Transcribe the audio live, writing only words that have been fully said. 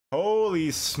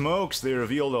Holy smokes, they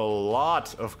revealed a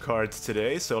lot of cards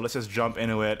today, so let's just jump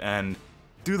into it and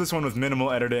do this one with minimal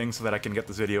editing so that I can get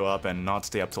this video up and not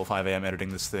stay up till 5 AM editing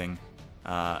this thing.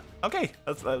 Okay,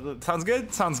 that sounds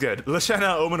good? Sounds good.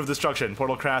 Lashana, Omen of Destruction,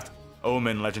 Portalcraft,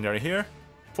 Omen, legendary here.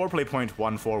 4 play point,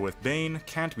 1/4 with Bane,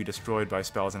 can't be destroyed by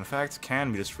spells and effects,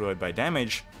 can be destroyed by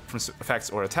damage from effects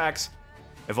or attacks.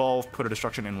 Evolve, put a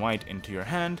destruction in white into your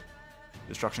hand.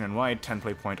 Destruction in white, 10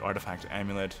 play point, artifact,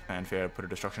 amulet, fanfare, put a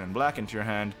destruction in black into your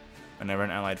hand. Whenever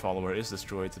an allied follower is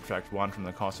destroyed, subtract 1 from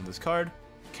the cost of this card.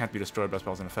 Can't be destroyed by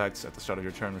spells and effects. At the start of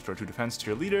your turn, restore 2 defense to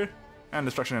your leader. And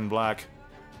destruction in black,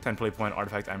 10 play point,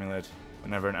 artifact, amulet.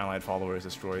 Whenever an allied follower is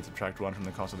destroyed, subtract 1 from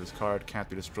the cost of this card. Can't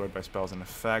be destroyed by spells and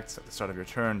effects. At the start of your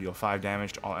turn, deal 5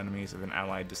 damage to all enemies. If an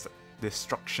allied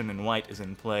destruction in white is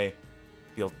in play,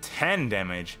 deal 10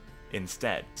 damage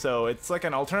instead. So it's like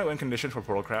an alternate win condition for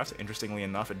Portalcraft. Interestingly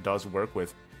enough, it does work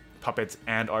with puppets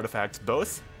and artifacts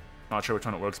both. Not sure which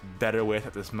one it works better with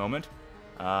at this moment.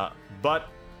 But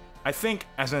I think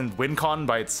as in win con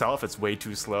by itself, it's way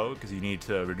too slow because you need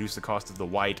to reduce the cost of the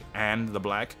white and the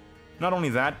black. Not only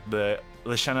that, the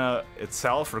Lashana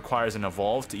itself requires an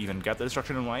evolve to even get the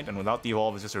destruction in white, and without the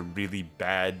evolve, it's just a really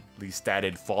badly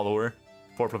statted follower.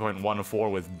 4.1/4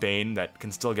 with Bane that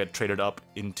can still get traded up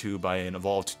into by an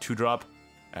evolved 2-drop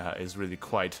is really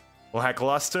quite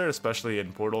lackluster, especially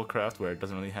in Portalcraft where it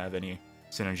doesn't really have any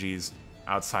synergies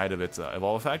outside of its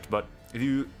evolve effect. But if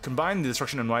you combine the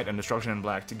destruction in white and destruction in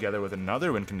black together with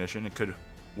another win condition, it could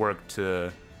work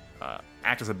to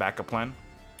act as a backup plan.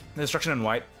 The destruction in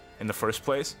white in the first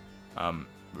place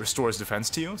restores defense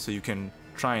to you, so you can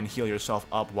try and heal yourself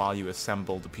up while you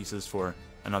assemble the pieces for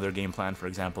another game plan, for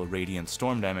example, Radiant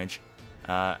Storm damage.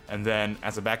 And then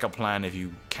as a backup plan, if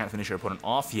you can't finish your opponent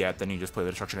off yet, then you just play the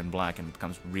destruction in black and it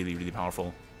becomes really, really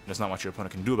powerful. There's not much your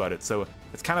opponent can do about it. So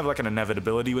it's kind of like an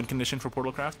inevitability win condition for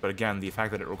Portalcraft, but again, the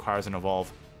fact that it requires an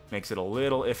evolve makes it a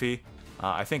little iffy.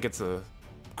 I think it's a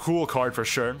cool card for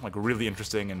sure, like a really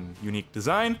interesting and unique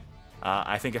design.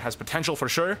 I think it has potential for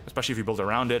sure, especially if you build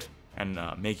around it and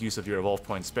make use of your evolve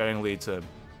points sparingly to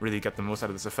really get the most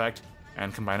out of this effect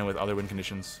and combine it with other win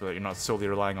conditions so that you're not solely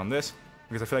relying on this.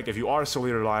 Because I feel like if you are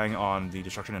solely relying on the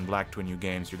destruction in black to win you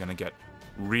games, you're going to get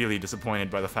really disappointed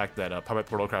by the fact that Puppet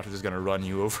Portalcraft is just going to run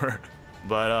you over.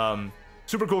 But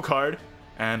super cool card,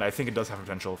 and I think it does have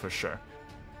potential for sure.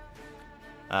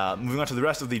 Moving on to the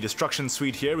rest of the destruction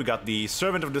suite here, we got the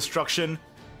Servant of Destruction,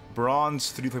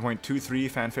 Bronze, 3.23,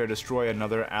 fanfare, destroy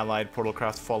another allied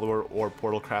Portalcraft follower or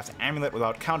Portalcraft amulet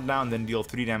without countdown, then deal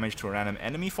 3 damage to a random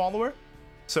enemy follower.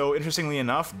 So interestingly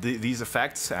enough, these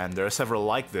effects, and there are several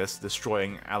like this,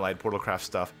 destroying allied Portalcraft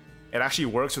stuff, it actually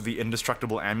works with the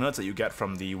indestructible amulets that you get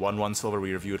from the 1/1 silver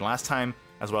we reviewed last time,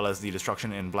 as well as the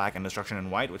destruction in black and destruction in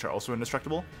white, which are also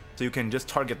indestructible. So you can just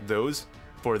target those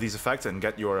for these effects and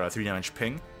get your 3 damage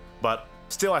ping. But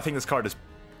still, I think this card is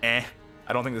eh.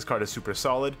 I don't think this card is super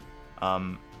solid.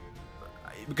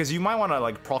 Because you might want to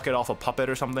like proc it off a puppet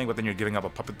or something, but then you're giving up a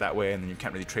puppet that way, and then you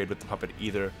can't really trade with the puppet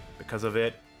either because of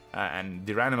it. And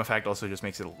the random effect also just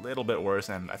makes it a little bit worse,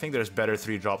 and I think there's better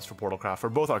 3-drops for Portalcraft for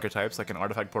both archetypes. Like in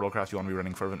Artifact Portalcraft, you want to be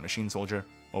running Fervent Machine Soldier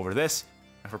over this,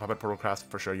 and for Puppet Portalcraft,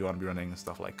 for sure you want to be running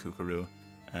stuff like Kukuru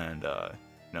and,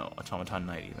 no, Automaton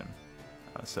Knight even.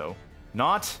 So,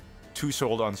 not too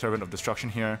sold on Servant of Destruction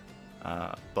here,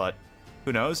 but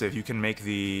who knows, if you can make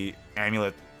the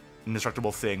amulet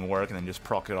indestructible thing work and then just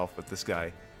proc it off with this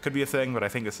guy. Could be a thing, but I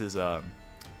think this is the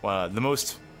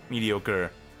most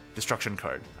mediocre destruction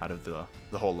card out of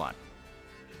the whole line.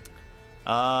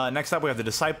 Next up, we have the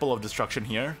Disciple of Destruction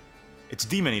here. It's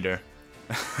Demon Eater.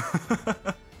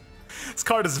 This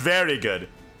card is very good.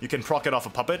 You can proc it off a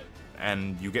puppet,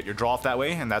 and you get your draw off that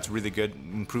way, and that's really good.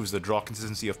 Improves the draw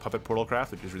consistency of Puppet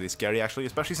Portalcraft, which is really scary actually,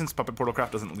 especially since Puppet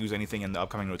Portalcraft doesn't lose anything in the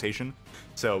upcoming rotation.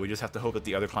 So we just have to hope that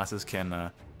the other classes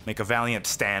can make a valiant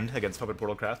stand against Puppet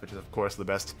Portalcraft, which is of course the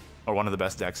best, or one of the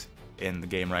best decks in the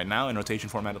game right now, in rotation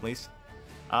format at least.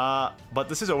 But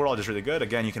this is overall just really good.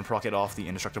 Again, you can proc it off the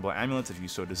indestructible amulets if you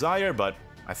so desire, but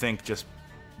I think just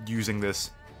using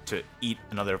this to eat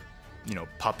another,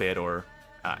 puppet or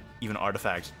even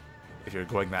artifact, if you're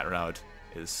going that route,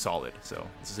 is solid. So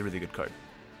this is a really good card.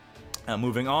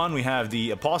 Moving on, we have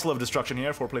the Apostle of Destruction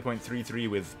here, 4 play point 3/3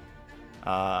 with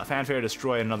fanfare,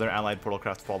 destroy another allied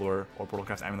Portalcraft follower or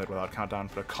Portalcraft amulet without countdown.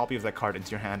 Put a copy of that card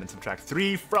into your hand and subtract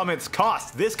 3 from its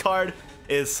cost. This card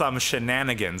is some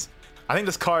shenanigans. I think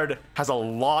this card has a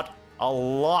lot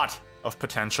of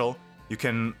potential. You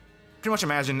can pretty much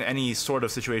imagine any sort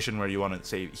of situation where you want to,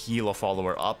 say, heal a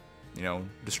follower up,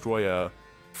 destroy a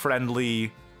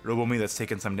friendly Robomi that's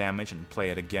taken some damage and play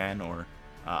it again, or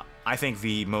I think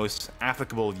the most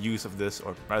applicable use of this,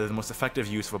 or rather the most effective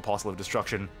use of Apostle of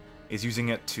Destruction, is using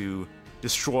it to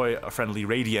destroy a friendly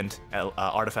Radiant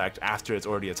artifact after it's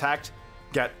already attacked,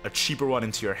 get a cheaper one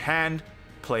into your hand,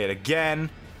 play it again,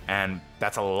 and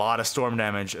that's a lot of storm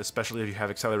damage, especially if you have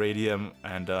Acceleradium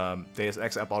and Deus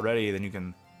Ex up already, then you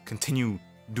can continue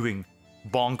doing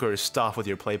bonkers stuff with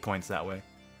your play points that way.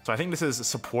 So I think this is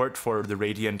support for the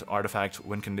Radiant artifact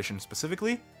win condition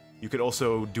specifically. You could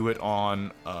also do it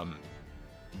on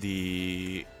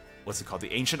the, what's it called,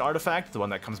 the Ancient artifact, the one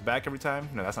that comes back every time.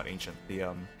 No, that's not Ancient.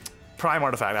 The Prime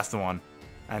artifact, that's the one.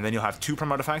 And then you'll have 2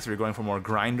 Prime artifacts if you're going for more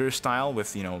grinder style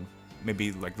with, you know,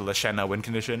 maybe like the Lashena win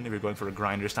condition, if you're going for a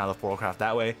grinder style of Portalcraft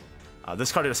that way.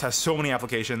 This card just has so many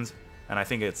applications, and I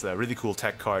think it's a really cool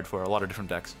tech card for a lot of different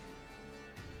decks.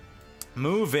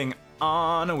 Moving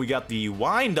on, we got the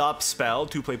Wind Up spell,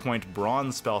 2 play point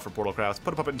bronze spell for Portalcraft.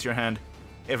 Put a puppet into your hand.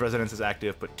 If Resonance is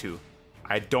active, put 2.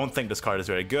 I don't think this card is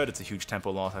very good. It's a huge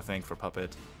tempo loss, I think, for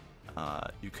Puppet.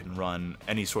 You can run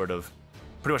any sort of,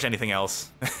 pretty much anything else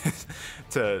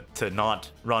to not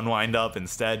run Wind Up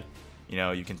instead. You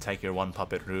know, you can take your 1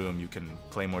 Puppet room, you can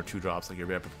play more 2-drops like your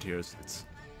Rare Puppeteers. It's,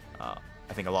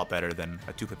 I think, a lot better than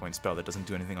a 2 play point spell that doesn't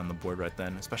do anything on the board right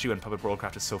then, especially when Puppet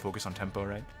Portalcraft is so focused on tempo,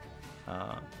 right?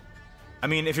 I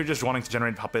mean, if you're just wanting to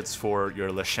generate puppets for your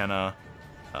Lashena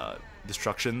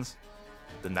destructions,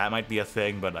 then that might be a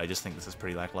thing, but I just think this is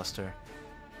pretty lackluster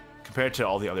compared to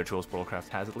all the other tools Portalcraft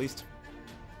has, at least.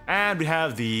 And we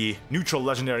have the neutral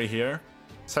legendary here,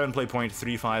 7 play point,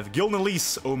 3/5,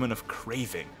 Gilnelise, Omen of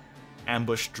Craving.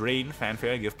 Ambush, Drain,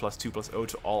 Fanfare, give +2/+0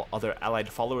 to all other allied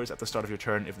followers at the start of your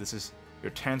turn. If this is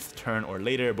your 10th turn or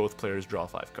later, both players draw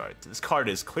 5 cards. This card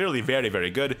is clearly very, very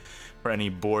good for any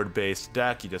board-based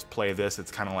deck. You just play this,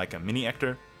 it's kind of like a mini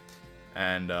Ector.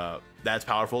 And that's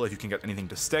powerful if you can get anything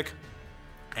to stick.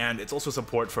 And it's also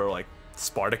support for like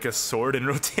Spartacus Sword in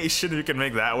rotation, you can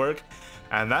make that work.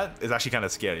 And that is actually kind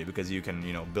of scary because you can,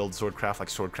 you know, build Swordcraft like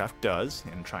Swordcraft does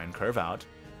and try and curve out.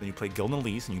 Then you play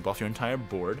Gilnelise and you buff your entire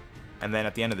board. And then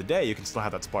at the end of the day, you can still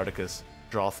have that Spartacus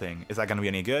draw thing. Is that going to be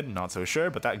any good? Not so sure.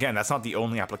 But that, again, that's not the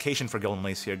only application for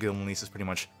Gilnelise here. Gilnelise is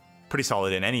pretty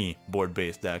solid in any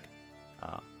board-based deck.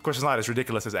 Of course, it's not as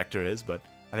ridiculous as Ector is, but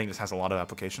I think this has a lot of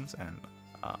applications and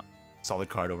solid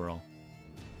card overall.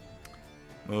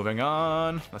 Moving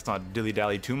on. Let's not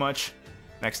dilly-dally too much.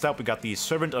 Next up, we got the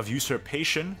Servant of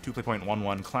Usurpation. 2 play point,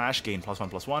 1/1 Clash. Gain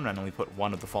 +1/+1. Randomly put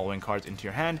 1 of the following cards into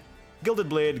your hand. Gilded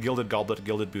Blade, Gilded Goblet,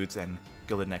 Gilded Boots, and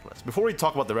Gilded Necklace. Before we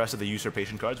talk about the rest of the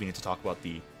Usurpation cards, we need to talk about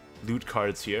the loot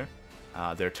cards here.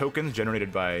 They're tokens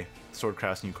generated by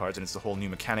Swordcraft's new cards, and it's the whole new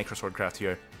mechanic for Swordcraft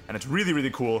here. And it's really,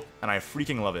 really cool, and I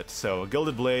freaking love it. So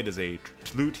Gilded Blade is a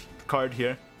loot card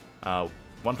here.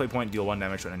 1 play point, deal 1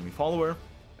 damage to an enemy follower.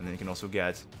 And then you can also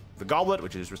get the Goblet,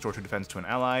 which is restore 2 defense to an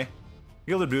ally.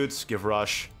 Gilded Boots, give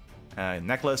Rush.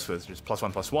 Necklace, which is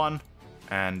 +1/+1.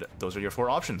 And those are your 4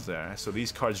 options there. So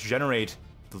these cards generate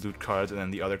the loot cards, and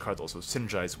then the other cards also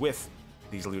synergize with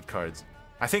these loot cards.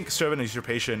 I think Servant of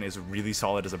Usurpation is really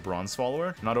solid as a bronze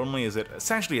follower. Not only is it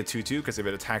essentially a 2/2, because if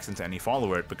it attacks into any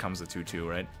follower, it becomes a 2/2,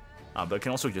 right? But it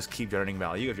can also just keep generating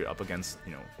value if you're up against,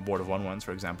 you know, a board of 1/1s,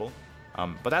 for example.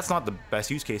 But that's not the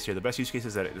best use case here. The best use case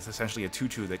is that it's essentially a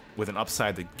 2/2 that, with an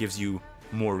upside that gives you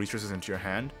more resources into your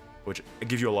hand, which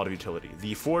gives you a lot of utility.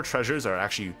 The 4 treasures are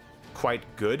actually quite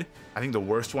good. I think the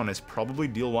worst one is probably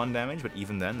deal 1 damage, but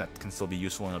even then, that can still be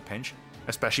useful in a pinch,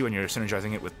 especially when you're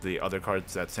synergizing it with the other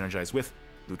cards that synergize with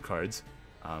loot cards.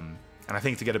 And I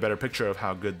think to get a better picture of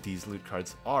how good these loot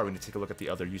cards are, we need to take a look at the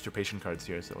other Usurpation cards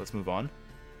here, so let's move on.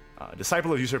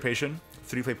 Disciple of Usurpation,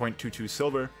 3 play point, 2/2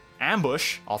 silver.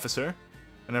 Ambush Officer.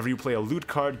 Whenever you play a loot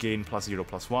card, gain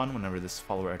 +0/+1. Whenever this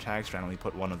follower attacks, randomly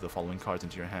put 1 of the following cards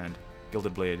into your hand.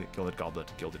 Gilded Blade, Gilded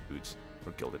Goblet, Gilded Boots,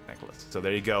 or Gilded Necklace. So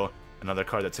there you go. Another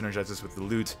card that synergizes with the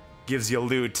loot, gives you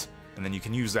loot, and then you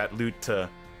can use that loot to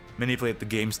manipulate the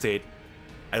game state.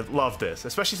 I love this,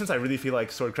 especially since I really feel like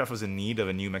Swordcraft was in need of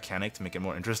a new mechanic to make it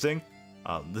more interesting.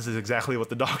 This is exactly what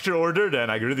the Doctor ordered,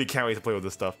 and I really can't wait to play with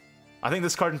this stuff. I think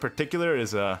this card in particular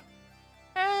is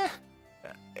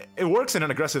it works in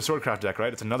an aggressive Swordcraft deck,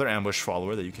 right? It's another ambush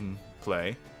follower that you can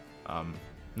play.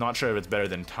 Not sure if it's better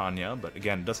than Tanya, but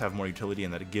again, it does have more utility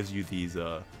in that it gives you these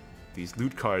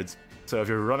loot cards. So if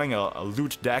you're running a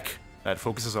loot deck that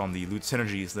focuses on the loot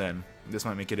synergies, then this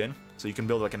might make it in. So you can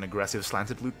build like an aggressive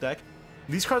slanted loot deck.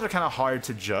 These cards are kind of hard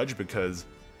to judge because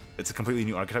it's a completely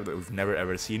new archetype that we've never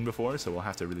ever seen before, so we'll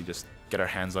have to really just get our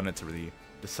hands on it to really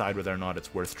decide whether or not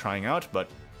it's worth trying out, but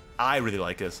I really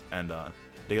like this and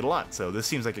dig it a lot. So this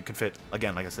seems like it could fit,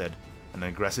 again, like I said, an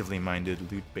aggressively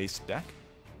minded loot-based deck.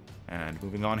 And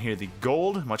moving on here, the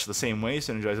gold, much the same way,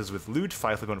 synergizes with loot,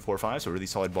 5.45, so really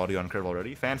solid body on curve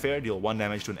already. Fanfare, deal 1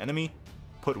 damage to an enemy.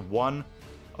 Put 1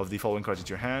 of the following cards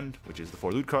into your hand, which is the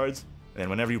 4 loot cards. And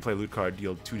whenever you play a loot card,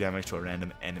 deal 2 damage to a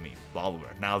random enemy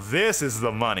follower. Now this is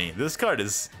the money. This card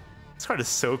is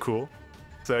so cool.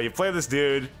 So you play this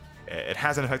dude, it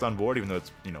has an effect on board, even though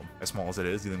it's, you know, as small as it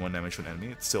is, dealing 1 damage to an enemy,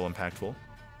 it's still impactful.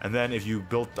 And then if you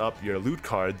built up your loot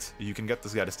cards, you can get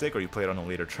this guy to stick, or you play it on a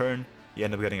later turn. You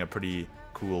end up getting a pretty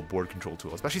cool board control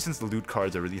tool, especially since the loot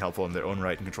cards are really helpful in their own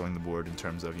right in controlling the board in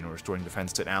terms of, you know, restoring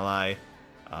defense to an ally.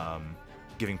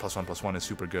 Giving +1/+1 is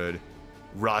super good.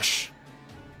 Rush,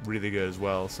 really good as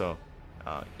well. So,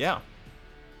 yeah.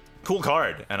 Cool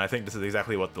card, and I think this is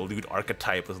exactly what the loot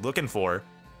archetype was looking for.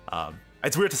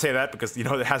 It's weird to say that because, you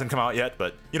know, it hasn't come out yet,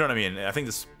 but you know what I mean. I think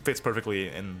this fits perfectly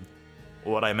in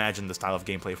what I imagine the style of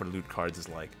gameplay for the loot cards is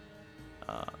like.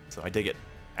 So I dig it.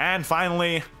 And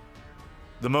finally,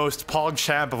 the most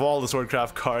PogChamp of all the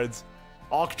Swordcraft cards,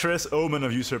 Octress, Omen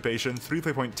of Usurpation,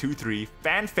 3.23,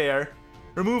 Fanfare,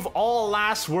 remove all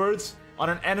last words on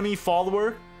an enemy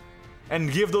follower,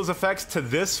 and give those effects to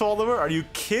this follower? Are you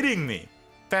kidding me?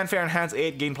 Fanfare enhance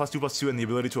 8, gain +2/+2, and the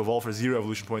ability to evolve for 0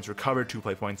 evolution points, recover 2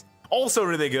 play points. Also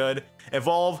really good.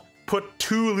 Evolve, put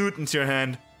 2 loot into your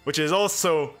hand, which is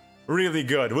also really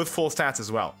good, with full stats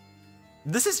as well.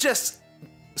 This is just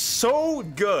so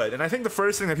good, and I think the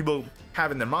first thing that people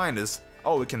have in their mind is,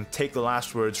 oh, we can take the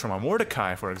last words from a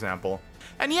Mordecai, for example.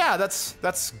 And yeah, that's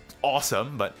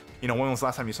awesome, but you know, when was the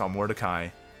last time you saw Mordecai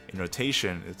in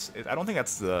rotation? I don't think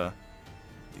that's the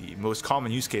most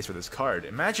common use case for this card.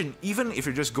 Imagine, even if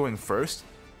you're just going first,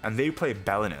 and they play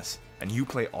Belinus, and you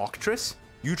play Octress,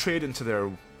 you trade into their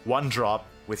 1-drop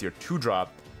with your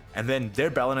 2-drop, and then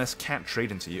their Belinus can't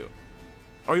trade into you.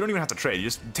 Or you don't even have to trade, you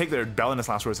just take their Belinus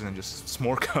last words and then just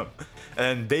smork them.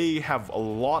 And they have a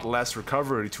lot less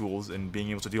recovery tools in being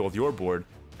able to deal with your board,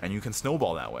 and you can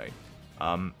snowball that way.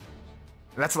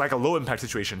 That's like a low impact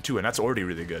situation too, and that's already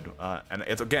really good. And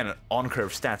it's, again,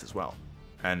 on-curve stats as well.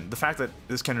 And the fact that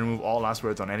this can remove all last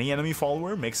words on any enemy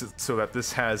follower makes it so that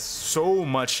this has so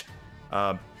much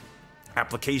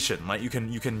application. Like you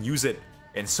can use it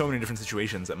in so many different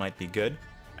situations that might be good,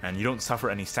 and you don't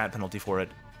suffer any stat penalty for it.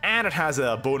 And it has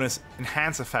a bonus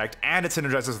enhance effect, and it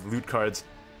synergizes with loot cards.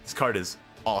 This card is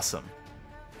awesome.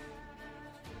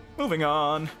 Moving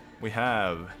on, we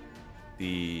have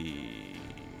the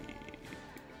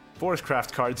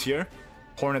Forestcraft cards here.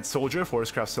 Hornet Soldier,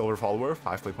 Forestcraft Silver Follower,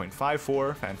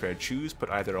 5.54, Fanfare choose, put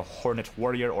either a Hornet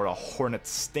Warrior or a Hornet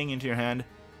Sting into your hand.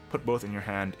 Put both in your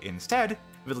hand instead,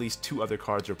 if at least 2 other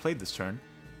cards are played this turn.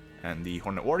 And the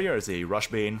Hornet Warrior is a Rush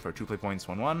Bane for 2 play points,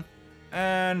 1/1.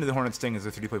 And the Hornet Sting is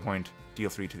a 3 play point, deal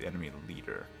 3 to the enemy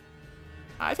leader.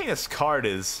 I think this card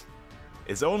is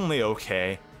only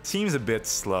okay. Seems a bit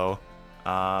slow.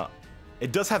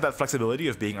 It does have that flexibility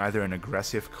of being either an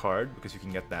aggressive card, because you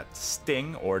can get that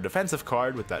Sting, or a defensive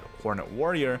card with that Hornet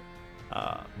Warrior.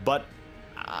 But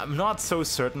I'm not so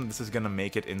certain this is going to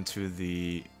make it into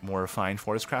the more refined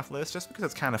Forestcraft list, just because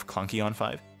it's kind of clunky on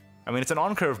 5. I mean, it's an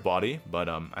on-curve body, but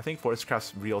I think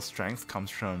Forestcraft's real strength comes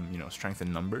from, you know, strength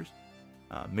in numbers.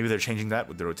 Maybe they're changing that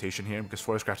with the rotation here, because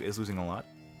Forestcraft is losing a lot.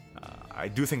 I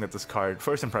do think that this card,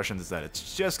 first impressions is that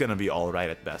it's just going to be alright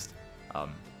at best.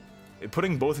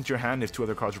 Putting both into your hand if 2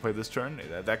 other cards are played this turn,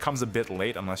 that comes a bit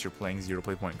late unless you're playing 0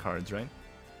 play point cards, right?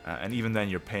 And even then,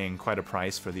 you're paying quite a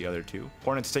price for the other 2.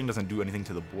 Hornet Sting doesn't do anything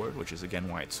to the board, which is again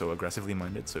why it's so aggressively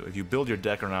minded. So if you build your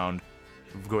deck around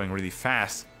going really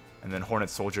fast, and then Hornet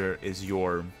Soldier is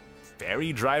your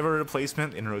Ferry Driver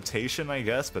replacement in rotation, I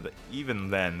guess, but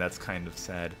even then, that's kind of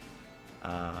sad.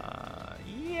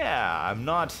 Yeah, I'm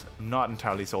not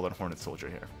entirely sold on Hornet Soldier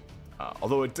here.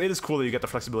 Although it is cool that you get the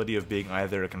flexibility of being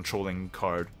either a controlling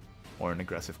card or an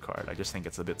aggressive card. I just think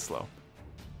it's a bit slow.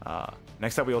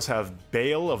 Next up, we also have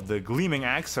Bale of the Gleaming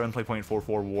Axe, 7 play point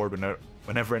 4/4 ward.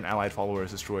 Whenever an allied follower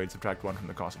is destroyed, subtract 1 from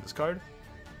the cost of this card.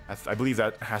 I believe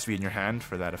that has to be in your hand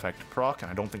for that effect proc, and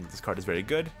I don't think that this card is very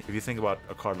good. If you think about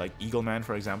a card like Eagleman,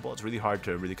 for example, it's really hard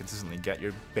to really consistently get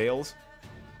your Bales.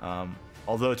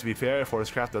 Although, to be fair,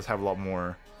 Forestcraft does have a lot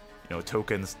more, you know,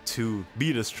 tokens to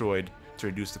be destroyed to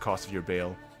reduce the cost of your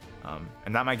Bale.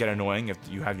 And that might get annoying if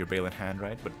you have your Bale in hand,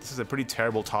 right? But this is a pretty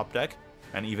terrible top deck,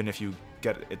 and even if you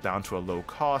get it down to a low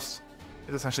cost,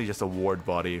 it's essentially just a ward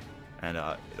body. And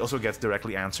it also gets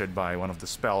directly answered by one of the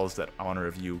spells that I want to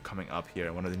review coming up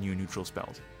here, one of the new neutral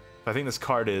spells. So I think this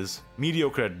card is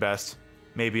mediocre at best.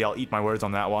 Maybe I'll eat my words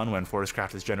on that one when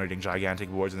Forestcraft is generating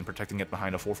gigantic wards and then protecting it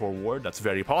behind a 4/4 ward. That's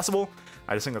very possible.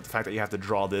 I just think that the fact that you have to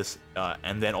draw this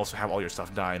and then also have all your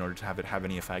stuff die in order to have it have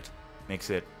any effect makes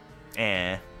it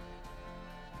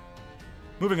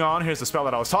Moving on, here's the spell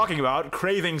that I was talking about.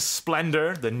 Craving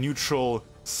Splendor, the neutral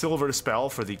silver spell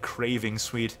for the Craving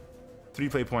Suite. 3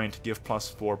 play point, give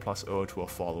 +4/+0 to a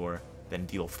follower, then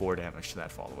deal 4 damage to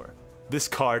that follower. This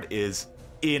card is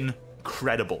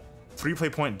incredible. 3 play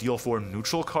point, deal 4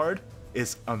 neutral card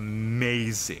is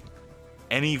amazing.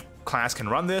 Any class can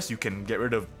run this. You can get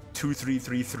rid of 2/3,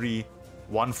 3/3,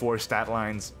 1/4 stat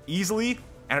lines easily,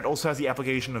 and it also has the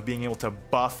application of being able to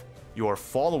buff your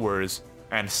followers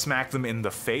and smack them in the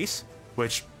face,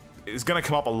 which is going to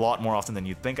come up a lot more often than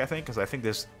you'd think, I think, because I think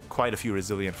there's quite a few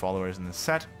resilient followers in this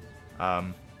set.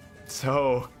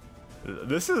 So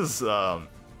this is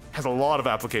has a lot of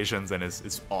applications and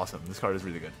is awesome. This card is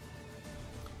really good.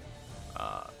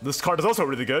 This card is also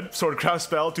really good. Swordcraft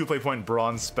spell, 2 play point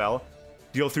bronze spell.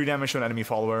 Deal 3 damage to an enemy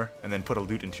follower, and then put a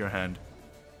loot into your hand.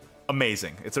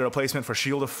 Amazing. It's a replacement for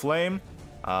Shield of Flame.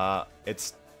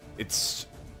 It's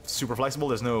super flexible.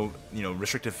 There's no,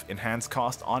 restrictive enhanced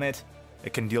cost on it.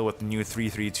 It can deal with the new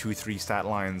 3/3, 2/3 stat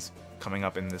lines coming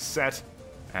up in this set,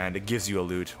 and it gives you a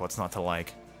loot. What's not to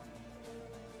like?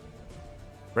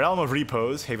 Realm of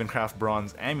Repose, Havencraft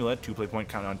Bronze Amulet, 2 play point,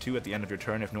 countdown 2 at the end of your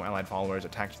turn. If no allied followers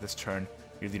attacked this turn,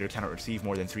 your leader cannot receive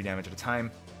more than 3 damage at a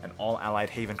time, and all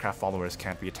allied Havencraft followers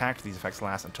can't be attacked. These effects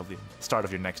last until the start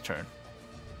of your next turn.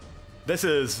 This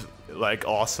is, like,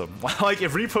 awesome. Like,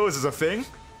 if Repose is a thing,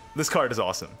 this card is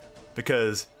awesome,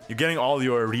 because you're getting all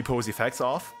your Repose effects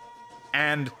off,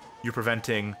 and you're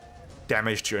preventing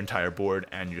damage to your entire board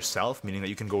and yourself, meaning that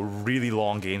you can go really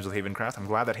long games with Havencraft. I'm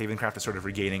glad that Havencraft is sort of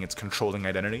regaining its controlling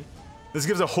identity. This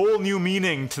gives a whole new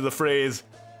meaning to the phrase,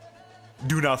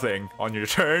 do nothing on your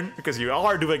turn, because you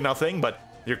are doing nothing, but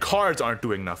your cards aren't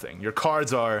doing nothing. Your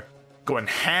cards are going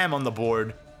ham on the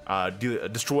board,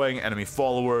 destroying enemy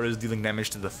followers, dealing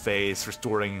damage to the face,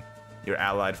 restoring your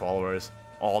allied followers,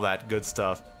 all that good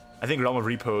stuff. I think Realm of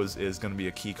Repose is going to be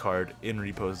a key card in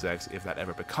Repose decks if that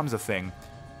ever becomes a thing.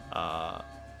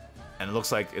 And it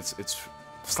looks like it's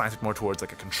slanted more towards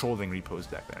like a controlling Repose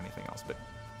deck than anything else. But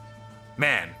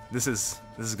man, this is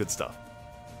good stuff.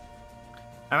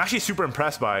 I'm actually super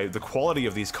impressed by the quality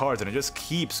of these cards, and it just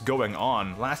keeps going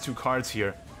on. Last 2 cards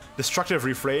here. Destructive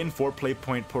Refrain, 4 play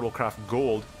point Portalcraft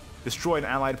Gold. Destroy an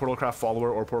allied Portalcraft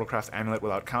follower or Portalcraft amulet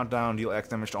without countdown. Deal X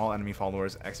damage to all enemy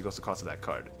followers. X equals the cost of that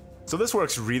card. So this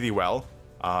works really well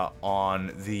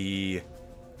on the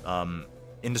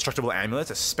indestructible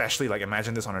amulets, especially, like,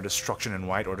 imagine this on a Destruction in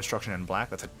white or Destruction in black.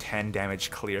 That's a 10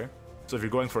 damage clear. So if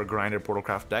you're going for a grinder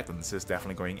Portalcraft deck, then this is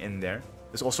definitely going in there.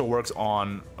 This also works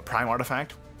on a Prime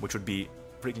Artifact, which would be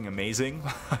freaking amazing.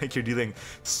 Like, you're dealing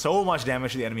so much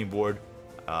damage to the enemy board,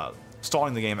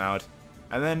 stalling the game out.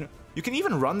 And then you can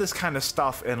even run this kind of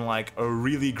stuff in, like, a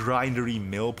really grindery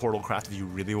mill Portalcraft if you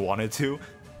really wanted to.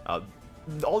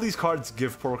 All these cards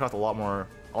give Portalcraft a lot more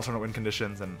alternate win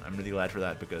conditions, and I'm really glad for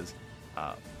that, because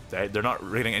they're not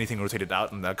getting anything rotated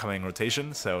out in the upcoming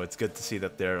rotation, so it's good to see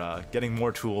that they're getting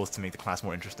more tools to make the class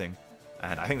more interesting.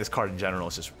 And I think this card in general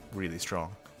is just really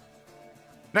strong.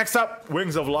 Next up,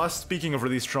 Wings of Lust. Speaking of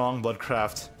really strong,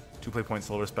 Bloodcraft, 2 play point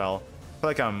silver spell. I feel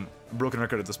like I'm a broken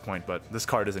record at this point, but this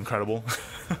card is incredible.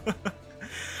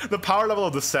 The power level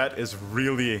of the set is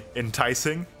really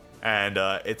enticing, and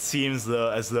it seems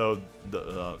as though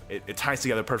it ties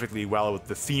together perfectly well with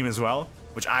the theme as well,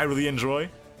 which I really enjoy.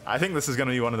 I think this is going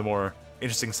to be one of the more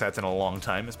interesting sets in a long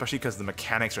time, especially because the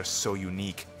mechanics are so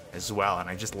unique as well, and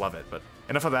I just love it. But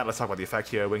enough of that, let's talk about the effect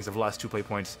here. Wings of Lust, 2 play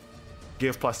points.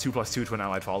 Give +2/+2 to an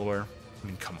allied follower. I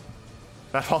mean, come on.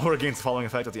 That follower gains the following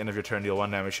effect at the end of your turn. Deal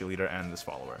 1 damage to your leader and this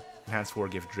follower. Enhance 4,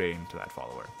 give Drain to that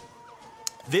follower.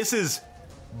 This is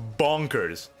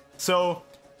bonkers. So,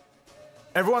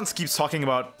 everyone keeps talking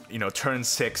about, turn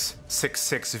 6,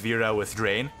 6/6 Vera with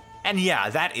Drain. And yeah,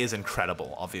 that is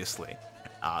incredible, obviously.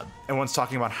 Everyone's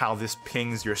talking about how this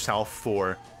pings yourself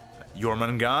for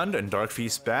Jormungand and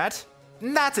Darkfeast Bat.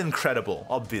 That's incredible,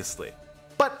 obviously.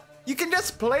 But you can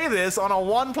just play this on a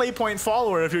 1 play point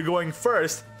follower if you're going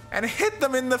first, and hit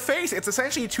them in the face. It's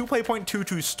essentially 2 play point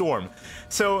 2/2 Storm.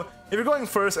 So if you're going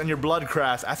first and you're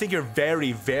Bloodcraft, I think you're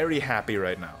very, very happy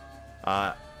right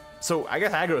now. So I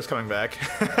guess aggro is coming back,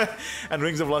 and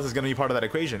Rings of Lust is going to be part of that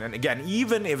equation. And again,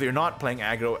 even if you're not playing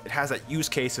aggro, it has that use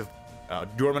case of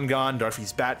Jormungand,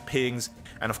 Darkfeast Bat pings,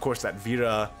 and of course that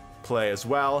Vera play as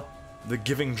well. The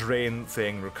giving Drain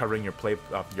thing, recovering your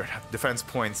your defense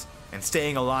points, and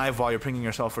staying alive while you're pinging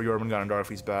yourself for Jormungand and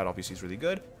Darkfeast Bat obviously is really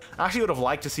good. I actually would have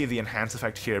liked to see the enhance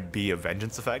effect here be a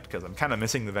Vengeance effect, because I'm kind of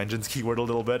missing the Vengeance keyword a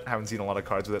little bit. Haven't seen a lot of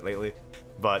cards with it lately.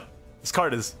 But this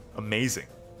card is amazing.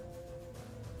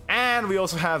 And we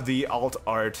also have the alt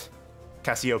art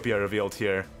Cassiopeia revealed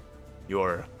here.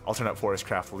 Your alternate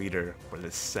Forestcraft leader for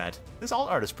this set. This alt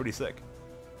art is pretty sick.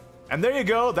 And there you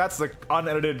go, that's the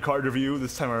unedited card review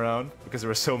this time around, because there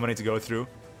were so many to go through.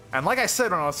 And like I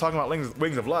said when I was talking about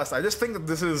Wings of Lust, I just think that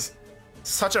this is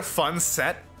such a fun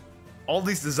set. All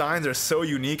these designs are so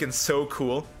unique and so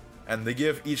cool, and they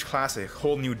give each class a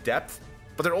whole new depth,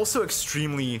 but they're also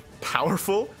extremely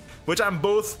powerful, which I'm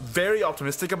both very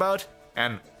optimistic about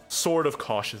and sort of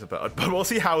cautious about, but we'll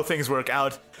see how things work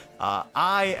out.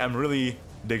 I am really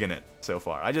digging it so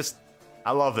far.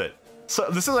 I love it. So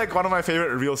this is like one of my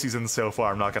favorite reveal seasons so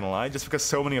far, I'm not gonna lie, just because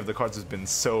so many of the cards have been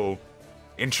so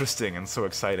interesting and so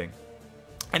exciting.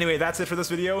 Anyway, that's it for this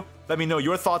video. Let me know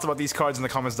your thoughts about these cards in the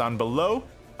comments down below.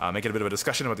 Make it a bit of a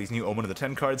discussion about these new Omen of the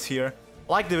 10 cards here.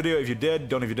 Like the video if you did,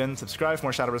 don't if you didn't, subscribe for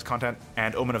more Shadowverse content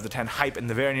and Omen of the 10 hype in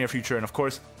the very near future. And of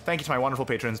course, thank you to my wonderful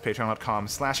patrons,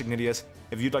 patreon.com/Ignideus.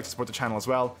 If you'd like to support the channel as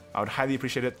well, I would highly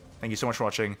appreciate it. Thank you so much for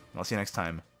watching, and I'll see you next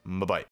time. Bye-bye.